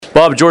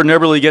Bob, Jordan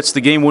Eberle gets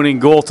the game-winning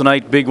goal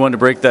tonight. Big one to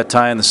break that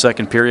tie in the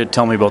second period.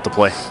 Tell me about the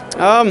play.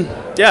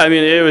 Yeah, I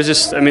mean, it was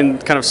just,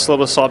 kind of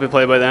sloppy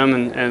play by them,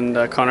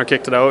 and Connor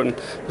kicked it out and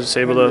was just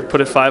able to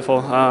put it 5-hole.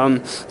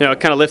 It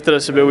kind of lifted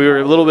us a bit. We were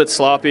a little bit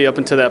sloppy up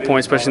until that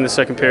point, especially in the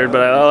second period,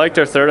 but I liked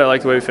our third. I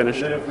liked the way we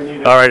finished.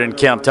 All right, and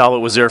Cam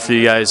Talbot was there for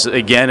you guys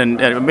again,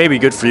 and maybe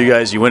good for you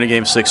guys. You win a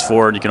game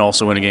 6-4, and you can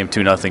also win a game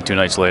 2-0 2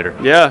 nights later.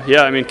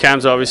 Yeah, I mean,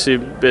 Cam's obviously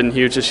been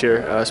huge this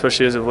year,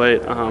 especially as of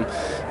late.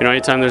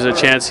 Anytime there's a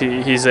chance,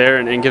 he's there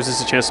and gives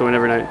us a chance to win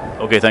every night.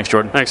 Okay, thanks,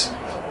 Jordan. Thanks.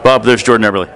 Bob, there's Jordan Eberle.